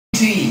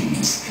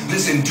teens.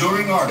 This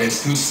enduring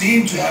artist, who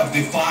seemed to have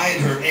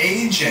defied her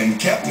age and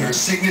kept her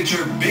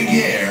signature big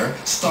hair,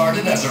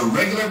 started as a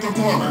regular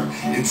performer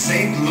in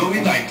St.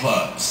 Louis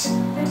nightclubs.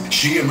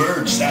 She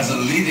emerged as a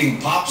leading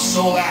pop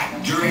soul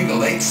act during the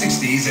late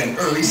 60s and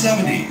early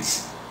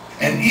 70s.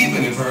 And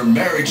even if her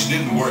marriage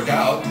didn't work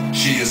out,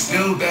 she is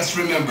still best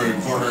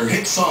remembered for her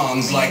hit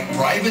songs like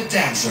Private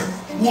Dancer.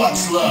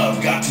 What's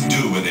Love Got to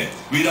Do With It?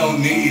 We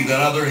Don't Need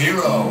Another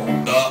Hero.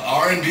 The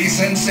R&B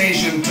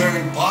sensation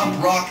turned pop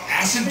rock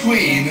acid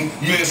queen,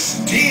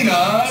 Miss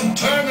Tina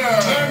Turner.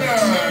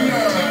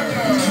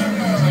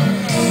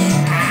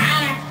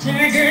 I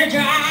took a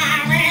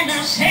drive in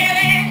the city.